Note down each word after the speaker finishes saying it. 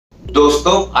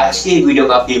दोस्तों आज की वीडियो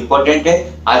काफी इंपॉर्टेंट है।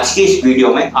 आज की इस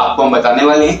वीडियो में आपको हम बताने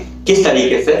वाले हैं किस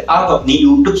तरीके से आप अपनी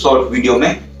YouTube शॉर्ट वीडियो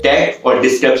में टैग और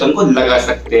डिस्क्रिप्शन को लगा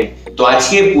सकते हैं। तो आज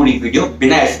की ये पूरी वीडियो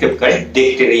बिना स्किप करे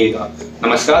देखते रहिएगा।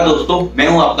 नमस्कार दोस्तों, मैं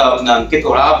हूं आपका अपना अंकित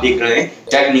और आप देख रहे हैं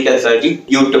टेक्निकल सर जी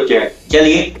YouTube चैनल।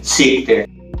 चलिए सीखते हैं।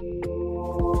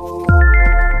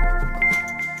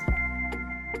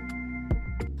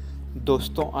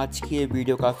 दोस्तों आज की ये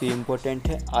वीडियो काफ़ी इम्पोर्टेंट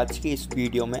है। आज की इस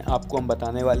वीडियो में आपको हम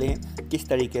बताने वाले हैं किस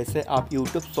तरीके से आप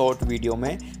YouTube शॉर्ट वीडियो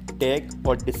में टैग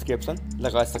और डिस्क्रिप्शन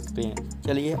लगा सकते हैं।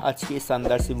 चलिए आज की इस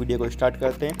शानदार सी वीडियो को स्टार्ट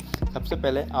करते हैं। सबसे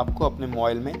पहले आपको अपने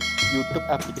मोबाइल में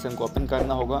YouTube एप्लीकेशन को ओपन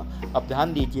करना होगा। अब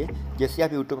ध्यान दीजिए, जैसे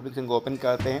आप YouTube एप्लीकेशन को ओपन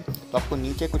करते हैं तो आपको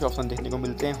नीचे कुछ ऑप्शन देखने को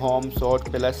मिलते हैं, home, short,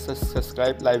 plus,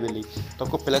 subscribe, lively. तो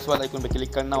आपको प्लस वाला आइकन पर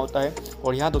क्लिक करना होता है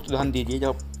और यहाँ दोस्तों ध्यान दीजिए, जब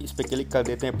आप इस पर क्लिक कर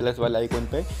देते हैं प्लस वाला आइकन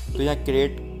पर तो यहाँ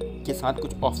क्रिएट के साथ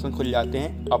कुछ ऑप्शन खुल जाते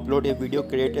हैं। Upload A video,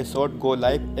 create a short, go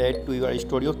live, add to your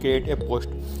studio, create a post.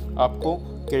 आपको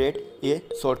क्रिएट ये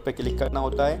शॉर्ट पे क्लिक करना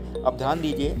होता है। अब ध्यान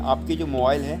दीजिए, आपकी जो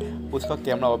मोबाइल है उसका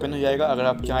कैमरा ओपन हो जाएगा। अगर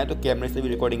आप चाहें तो कैमरे से भी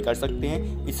रिकॉर्डिंग कर सकते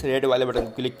हैं इस रेड वाले बटन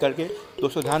को क्लिक करके।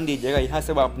 दोस्तों ध्यान दीजिएगा, यहाँ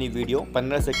से आप अपनी वीडियो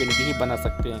 15 सेकंड की ही बना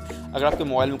सकते हैं। अगर आपके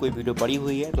मोबाइल में कोई वीडियो पड़ी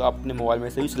हुई है तो आप अपने मोबाइल में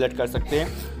से भी सिलेक्ट कर सकते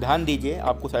हैं। ध्यान दीजिए,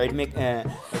 आपको साइड में एक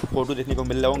फोटो देखने को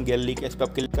मिल रहा हो गैलरी के, इस पर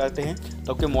आप क्लिक करते हैं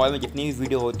तो आपके मोबाइल में जितनी भी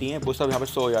वीडियो होती हैं वो सब यहाँ पर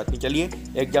शो हो जाती हैं। चलिए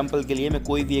एग्जाम्पल के लिए मैं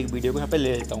कोई भी एक वीडियो को यहाँ पर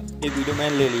ले लेता हूँ। ये वीडियो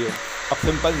मैंने ले ली है। अब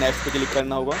सिंपल नेक्स्ट पे क्लिक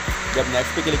करना होगा। जब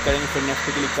नेक्स्ट पे क्लिक करेंगे फिर नेक्स्ट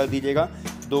पे क्लिक कर दीजिएगा।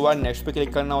 2 बार नेक्स्ट पे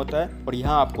क्लिक करना होता है और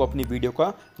यहाँ आपको अपनी वीडियो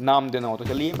का नाम देना होता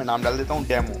है। चलिए मैं नाम डाल देता हूँ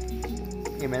डेमो।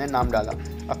 ये मैंने नाम डाला।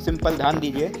 अब सिंपल ध्यान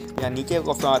दीजिए, यहाँ नीचे एक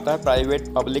ऑप्शन आता है प्राइवेट,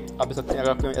 पब्लिक। आप देख सकते हैं, अगर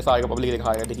आपको ऐसा आएगा पब्लिक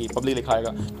लिखाएगा, देखिए पब्लिक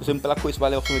लिखाएगा तो सिंपल आपको इस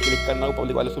वाले ऑप्शन में क्लिक करना होगा।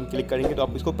 पब्लिक वाले ऑप्शन में क्लिक करेंगे तो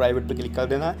आप इसको प्राइवेट पे क्लिक कर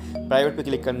देना है। प्राइवेट पे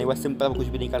क्लिक करने के बाद सिंपल आपको कुछ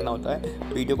भी नहीं करना होता है,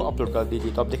 वीडियो को अपलोड कर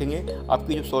दीजिए। तो आप देखेंगे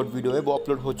आपकी जो शॉर्ट वीडियो है वो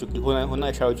अपलोड हो चुकी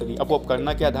होना स्टार्ट हो चुकी है। अब आप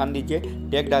करना क्या, ध्यान दीजिए,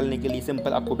 टैग डालने के लिए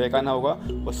सिंपल आपको बैक आना होगा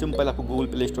और सिंपल आपको गूगल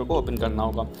प्ले स्टोर को ओपन करना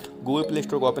होगा। गूगल प्ले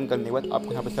स्टोर को ओपन करने के बाद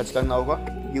आपको यहाँ पर सर्च करना होगा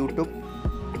YouTube,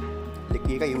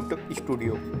 लिखिएगा YouTube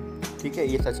स्टूडियो, ठीक है,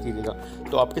 ये सर्च कीजिएगा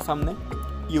तो आपके सामने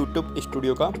YouTube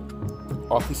स्टूडियो का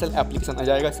ऑफिशियल एप्लीकेशन आ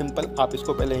जाएगा। सिंपल आप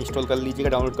इसको पहले इंस्टॉल कर लीजिएगा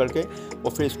डाउनलोड करके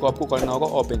और फिर इसको आपको करना होगा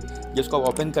ओपन। जिसको आप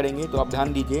ओपन करेंगे तो आप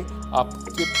ध्यान दीजिए,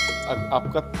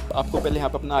 आपको पहले यहाँ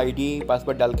पर अपना आईडी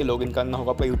पासवर्ड डाल के लॉगिन करना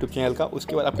होगा अपना यूट्यूब चैनल का।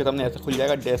 उसके बाद आपके सामने ऐसा खुल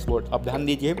जाएगा डैशबोर्ड। आप ध्यान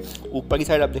दीजिए, ऊपर की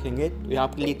साइड आप देखेंगे तो यहाँ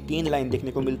आपके लिए 3 लाइन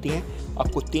देखने को मिलती हैं।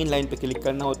 आपको 3 लाइन पे क्लिक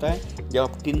करना होता है। जब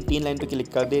आप तीन लाइन पे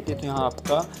क्लिक कर देते हैं तो यहाँ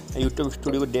आपका YouTube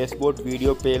studio dashboard,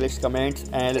 video, playlist, comments,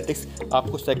 analytics,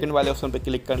 आपको सेकंड वाले ऑप्शन पे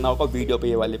क्लिक करना होगा, वीडियो पे,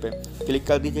 ये वाले पे क्लिक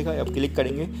कर दीजिएगा। अब क्लिक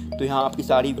करेंगे तो यहाँ आपकी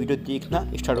सारी वीडियो देखना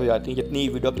स्टार्ट हो जाती हैं, जितनी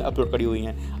वीडियो आपने अपलोड करी हुई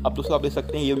हैं। अब दोस्तों आप देख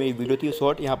सकते हैं, ये मेरी वीडियो थी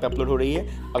शॉर्ट, यहाँ पे अपलोड हो रही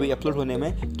है। अभी अपलोड होने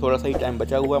में थोड़ा सा ही टाइम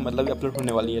बचा हुआ है, मतलब अपलोड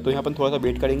होने वाली है, तो यहाँ पर थोड़ा सा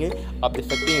वेट करेंगे। आप देख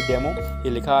सकते हैं डेमो ये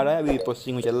लिखा आ रहा है, अभी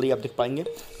प्रोसेसिंग में चल रही है, आप देख पाएंगे।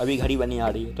 अभी घड़ी बनी आ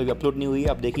रही है तो अभी अपलोड नहीं हुई है।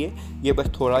 आप देखिए ये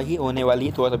बस थोड़ा ही होने वाली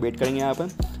है, थोड़ा सा वेट करेंगे। यहाँ पर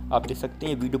आप देख सकते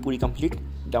हैं वीडियो पूरी कंप्लीट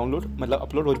डाउनलोड मतलब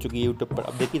अपलोड हो चुकी है यूट्यूब पर।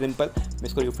 अब देखिए सिंपल मैं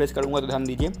इसको रिफ्रेश करूँगा तो ध्यान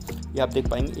दीजिए, ये आप देख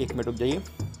पाएंगे। 1 मिनट रुक जाइए,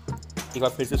 एक बार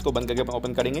फिर से इसको बंद करके अपन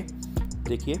ओपन करेंगे।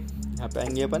 देखिए यहाँ पे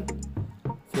आएंगे अपन,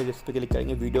 फिर इस पर क्लिक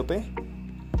करेंगे वीडियो पे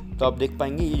तो आप देख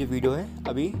पाएंगे ये जो वीडियो है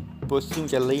अभी प्रोसेसिंग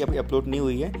चल रही है, अभी अपलोड नहीं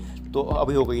हुई है तो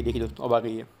अभी हो गई है। देखिए दोस्तों अब आ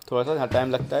गई है, थोड़ा सा टाइम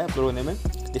लगता है अपलोड होने में,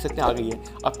 देख सकते हैं आ गई है।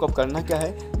 आपको अब करना क्या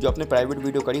है, जो आपने प्राइवेट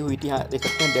वीडियो करी हुई थी यहाँ देख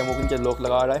सकते हैं डेमो के नीचे लॉक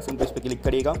लगा रहा है, सिंपल इस पर क्लिक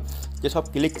करिएगा। जैसे आप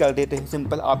क्लिक कर देते हैं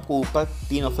सिंपल आपको ऊपर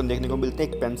 3 ऑप्शन देखने को मिलते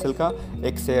हैं, एक पेंसिल का,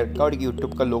 एक शेयर का और एक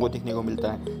यूट्यूब का लोगो देखने को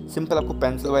मिलता है। सिंपल आपको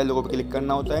पेंसिल वाले लोगो पर क्लिक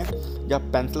करना होता है। जब आप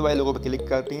पेंसिल वाले लोगो पर क्लिक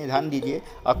करते हैं ध्यान दीजिए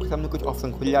आपके सामने कुछ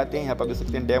ऑप्शन खुल जाते हैं। यहाँ पर देख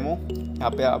सकते हैं डेमो,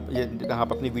 यहाँ पे आप यहाँ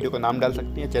पर अपनी वीडियो का नाम डाल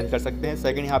सकते हैं, चेंज कर सकते हैं।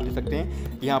 सेकंड यहाँ आप देख सकते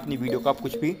हैं, यहाँ अपनी वीडियो का आप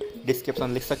कुछ भी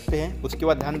डिस्क्रिप्शन लिख सकते हैं। उसके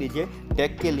बाद ध्यान दीजिए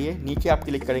टैग के लिए नीचे आप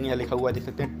क्लिक करेंगे, यहाँ लिखा हुआ है देख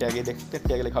सकते हैं टैग, ये देख सकते हैं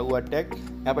टैग लिखा हुआ है टैग।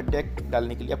 यहाँ पर टैग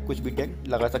डालने के लिए आप कुछ भी टैग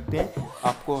लगा सकते हैं।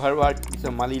 आपको हर बार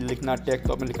मान लीजिए लिखना टैग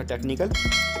तो आपने लिखा टेक्निकल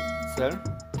सर,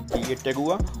 ये टैग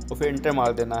हुआ और फिर इंटर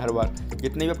मार देना हर बार।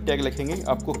 जितने भी आप टैग लिखेंगे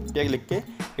आपको टैग लिख के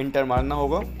इंटर मारना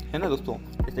होगा, है ना दोस्तों।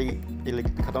 जैसे ये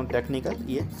लिखता हूँ टेक्निकल,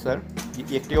 ये सर,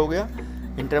 ये एक टैग हो गया,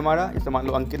 इंटर मारा। इसे मान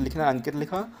लो अंकित लिखना, अंकित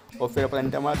लिखा और फिर अपना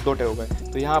इंटर मारा, 2 टैग हो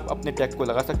गए। तो यहाँ आप अपने टैग को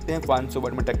लगा सकते हैं, 500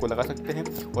 वर्ड में टैग को लगा सकते हैं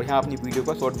और यहाँ अपनी वीडियो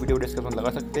का शॉर्ट वीडियो डिस्क्रिप्शन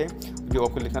लगा सकते हैं। जो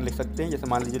आपको लिखना लिख सकते हैं, जैसे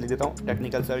मान लीजिए लिख देता हूँ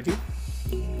टेक्निकल सर जी,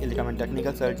 ये लिखा मैंने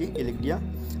टेक्निकल सर जी, ये लिख दिया,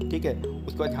 ठीक है।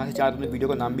 उसके बाद यहाँ से चाहे तो अपने वीडियो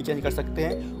का नाम भी चेंज कर सकते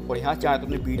हैं और यहाँ चाहे तो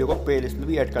अपनी वीडियो को प्ले लिस्ट में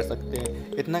भी ऐड कर सकते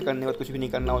हैं। इतना करने के बाद कुछ भी नहीं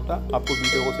करना होता, आपको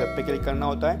वीडियो को सेव पे क्लिक करना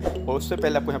होता है और उससे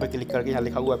पहले आपको यहाँ पे क्लिक करके यहाँ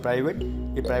लिखा हुआ है प्राइवेट,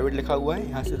 ये प्राइवेट लिखा हुआ है,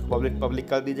 यहाँ से पब्लिक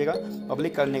कर दीजिएगा।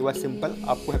 पब्लिक करने के बाद सिंपल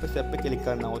आपको यहाँ पे सेव पे क्लिक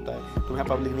करना होता है। तो मैं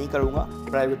पब्लिक नहीं करूँगा,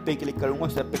 प्राइवेट पे क्लिक करूँगा,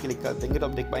 सेव पे क्लिक कर देंगे तो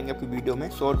आप देख पाएंगे आपकी वीडियो में,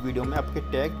 शॉर्ट वीडियो में आपके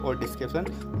टैग और डिस्क्रिप्शन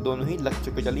दोनों ही लग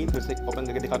चुके। चलिए फिर से ओपन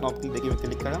करके दिखाता हूँ आपको। देखिए मैं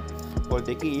क्लिक करा और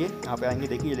देखिए ये यहाँ पे आएंगे,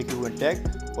 देखिए ये लिखे हुए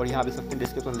टैग और यहाँ पे सबके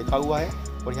डिस्क्रिप्शन लिखा हुआ है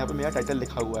और यहाँ पे मेरा टाइटल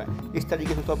लिखा हुआ है। इस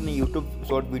तरीके से तो अपनी YouTube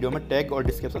शॉर्ट वीडियो में टैग और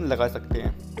डिस्क्रिप्शन लगा सकते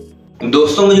हैं।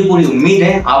 दोस्तों मुझे पूरी उम्मीद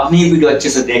है आपने ये वीडियो अच्छे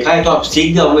से देखा है, तो आप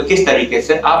सीख गए होंगे किस तरीके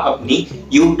से आप अपनी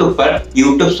YouTube पर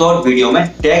YouTube शॉर्ट वीडियो में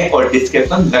टैग और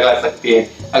डिस्क्रिप्शन लगा सकते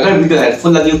हैं। अगर वीडियो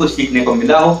हेल्पफुल लगी, कुछ सीखने को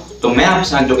मिला हो, तो मैं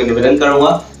आपसे हाथ जोड़ के निवेदन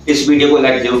करूंगा इस वीडियो को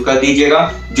लाइक जरूर कर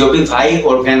दीजिएगा। जो भी भाई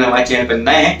और बहन हमारे चैनल पर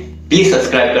नए हैं, प्लीज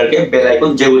सब्सक्राइब करके बेल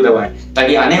आइकन जरूर दबाएं,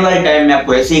 ताकि आने वाले टाइम में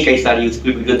आपको ऐसे ही कई सारी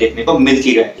यूजफुल वीडियो देखने को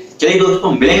मिलती रहे। चलिए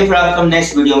दोस्तों, मिलेंगे फिर आपको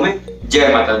नेक्स्ट वीडियो में।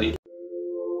 जय माता दी।